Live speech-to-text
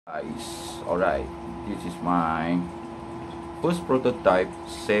Guys, alright, this is my first prototype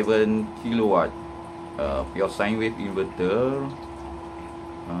 7 kilowatt pure sine wave inverter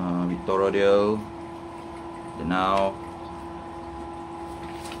with toroidal. Now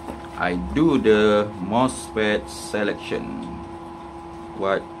I do the Mosfet selection,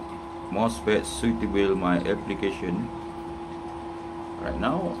 what Mosfet suitable my application. Right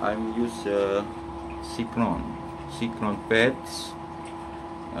now I'm use Synchron pads.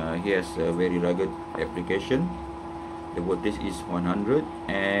 He has a very rugged application. The voltage is 100,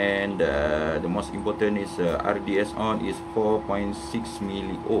 and the most important is RDS on is 4.6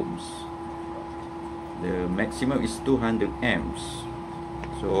 milliohms. The maximum is 200 amps.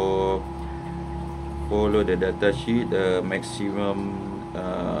 So follow the data sheet. The maximum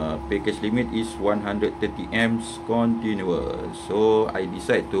package limit is 130 amps continuous. So I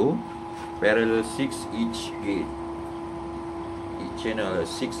decide to parallel 6 each gate. Channel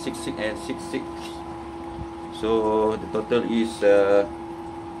 666 and 66. So the total is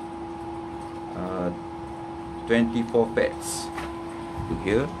 24 pads. To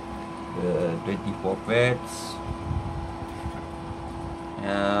here, the 24 pads.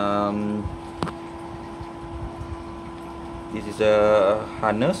 This is a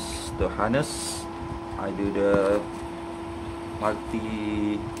harness. The harness, I do the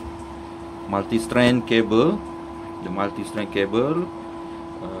multi-strand cable. The multi-strand cable,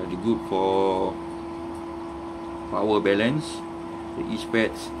 the good for power balance. The each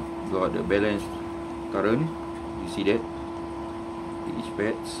pads got the balance current. You see that? The each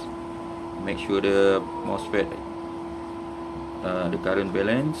pads make sure the Mosfet the current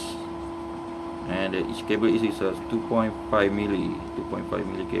balance, and each cable is a 2.5 milli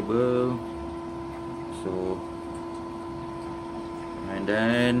cable. So, and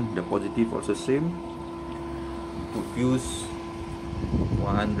then the positive also same. Put fuse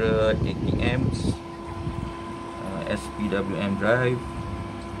 180 amps, SPWM drive.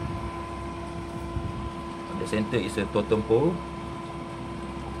 The center is a totem pole.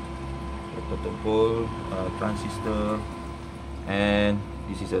 Transistor, and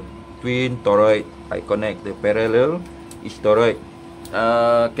this is a twin toroid. I connect the parallel. Each toroid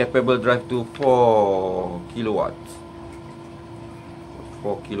capable drive to 4 kilowatts.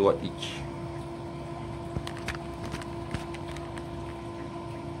 4 kilowatt each.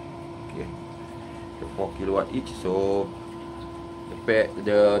 Okay, the 4 kilowatt each. So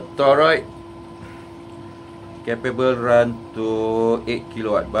the toroid capable run to 8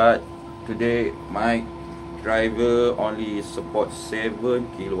 kilowatt, but today my driver only supports 7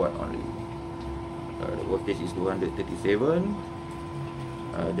 kilowatt only. The voltage is 237.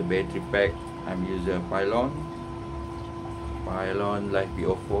 The battery pack, I'm using pylon Life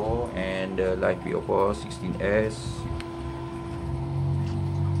PO4 and Life PO4 16S.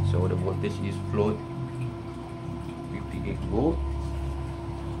 So the voltage is float 58 volt,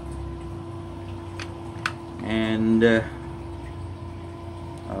 and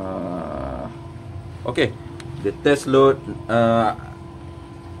okay, the test load, the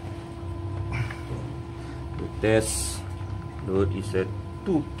test load is a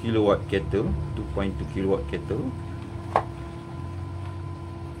 2 kilowatt kettle, 2.2 kilowatt kettle.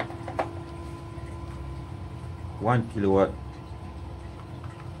 One kilowatt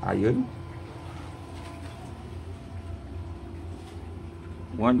iron,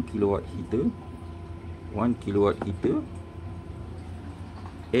 1 kilowatt heater,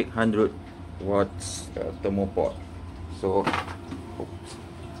 800 watts thermoport. So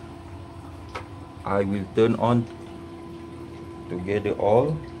I will turn on together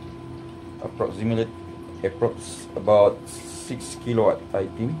all, approx about 6 kilowatt I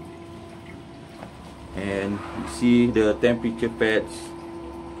think. And see the temperature pads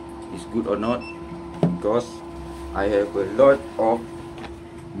is good or not, because I have a lot of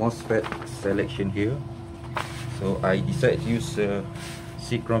Mosfet selection here. So I decided to use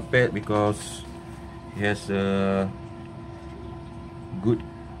Synchron pad because it has a good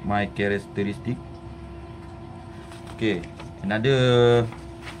my characteristic. Okay, another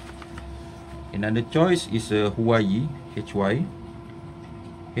choice is a Huawei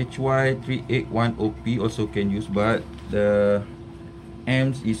HY381OP also can use, but the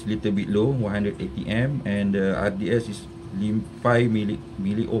amps is little bit low, 180 amp, and the RDS is 5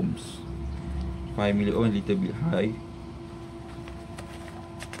 milliohms. 5 milliohms little bit high,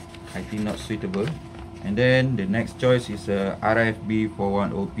 I think not suitable. And then the next choice is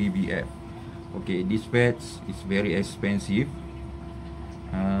RFB410PBF. Okay, this pads is very expensive,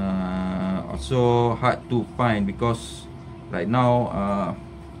 also hard to find because right now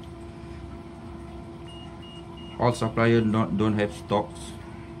all suppliers don't have stocks.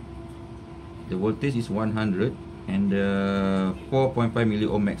 the voltage is 100 and the 4.5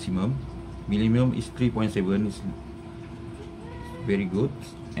 milliohm maximum. Minimum is 3.7. Is very good.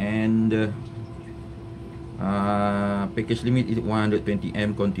 And package limit is 120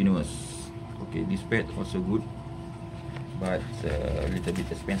 amp continuous. Okay, this pad also good, but a little bit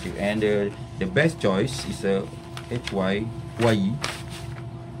expensive. And the best choice is a YE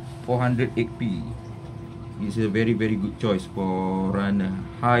 408p. It's a very good choice for run a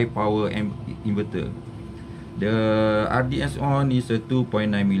high power inverter. The RDS on is a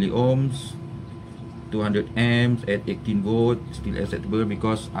 2.9 milliohms, 200 amps at 18 volt, still acceptable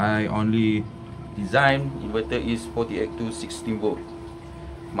because I only design inverter is 48 to 16 volt.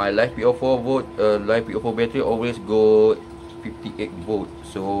 My live PO4 volt, live PO4 battery always go 58 volt,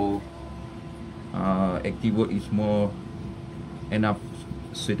 so active volt is more enough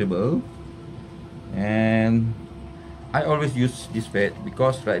suitable. And I always use this pad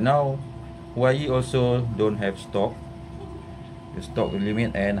because right now YE also don't have stock. The stock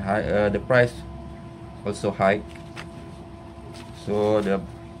limit and high, the price also high. So the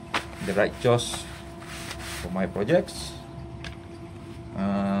right choice for my projects,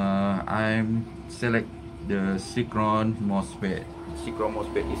 I'm select the Synchron Mosfet. Synchron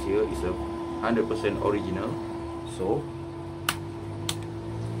Mosfet is here, is a 100% original. So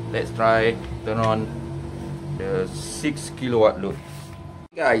let's try turn on the 6 kilowatt load.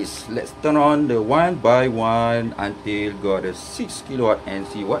 Guys, let's turn on the one by one until got a 6 kilowatt and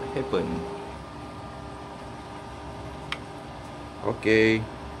see what happened. Okay,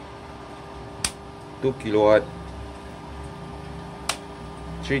 2 kilowatt,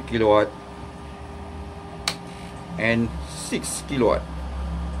 3 kilowatt and 6 kilowatt.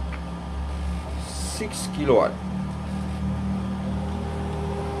 6 kilowatt.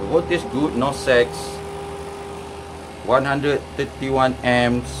 The voltage good, no sags. 131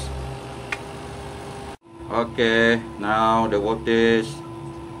 amps. Okay, now the voltage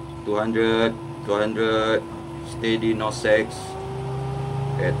 200 steady, no sags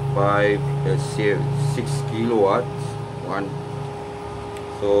at 6 kilowatts.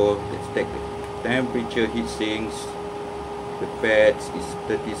 So let's take the temperature heat sinks. The pads is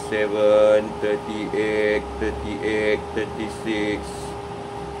 37, 38, 36.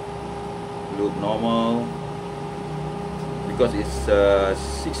 Look normal because it's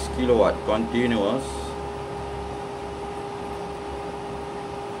 6 kilowatt continuous.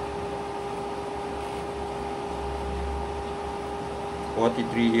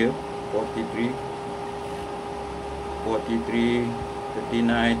 Here 43,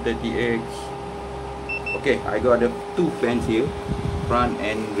 39, 38. Okay, I got the two fans here, front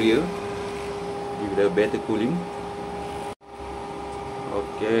and rear, give the better cooling.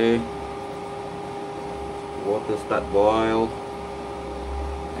 Okay, water start boil,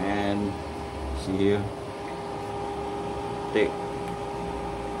 and see here,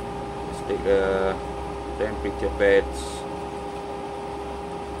 let's take the temperature pads,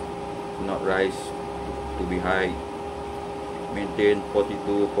 not rise to be high, maintain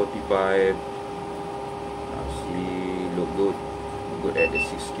 42, 45. See, look good at the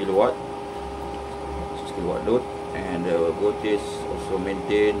 6 kilowatt load, and the voltage also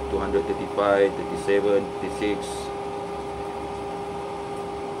maintain 235, 37, 36.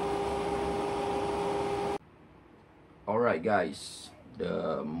 Alright guys,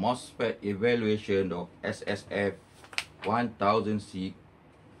 the Mosfet evaluation of SSF1006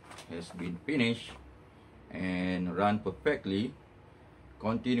 has been finished and run perfectly.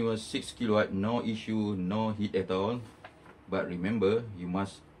 Continuous 6 kilowatt, no issue, no heat at all. But remember, you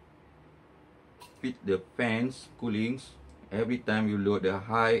must fit the fans coolings every time you load the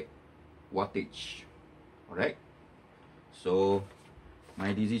high wattage. Alright, so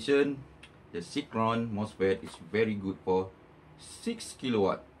my decision, the Synchron Mosfet is very good for 6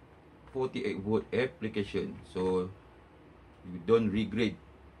 kilowatt 48 volt application, so you don't regret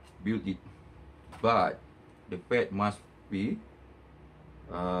build it. But the pad must be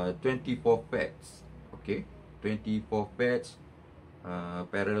 24 pads. Okay, 24 pads,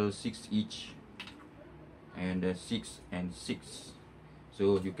 parallel 6 each, and 6 and 6,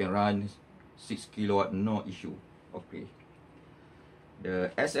 so you can run 6 kilowatt, no issue. Okay,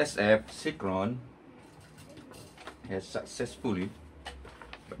 the SSF Synchron has successfully,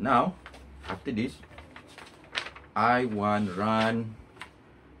 but now after this I want run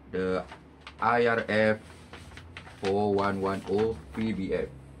the IRF 4110 PBF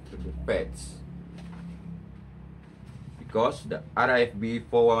with the pads, because the RFB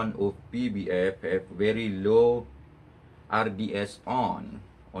 410 PBF have very low RDS on,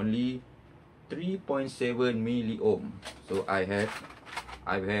 only 3.7 milliohm. So I have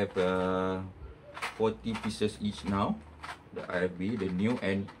 40 pieces each now. The RFB, the new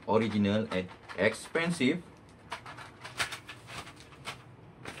and original and expensive.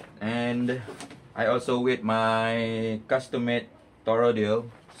 And I also with my custom-made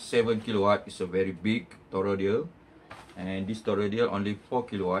toroidal 7 kilowatt. It's a very big toroidal, and this toroidal only 4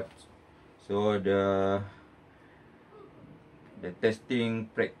 kilowatts. So the testing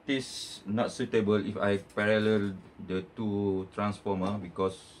practice not suitable if I parallel the two transformer,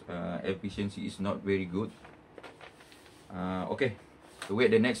 because efficiency is not very good. Okay, so wait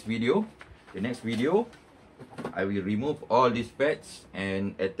the next video. The next video, I will remove all these pads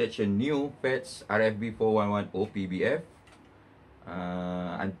and attach a new pads RFB 4110 PBF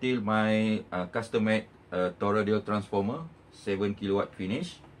until my custom-made toroidal transformer 7 kilowatt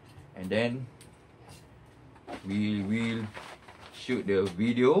finish, and then we will shoot the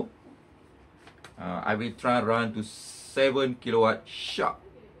video. I will try run to 7 kilowatt sharp.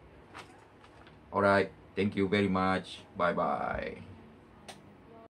 Alright, thank you very much. Bye bye.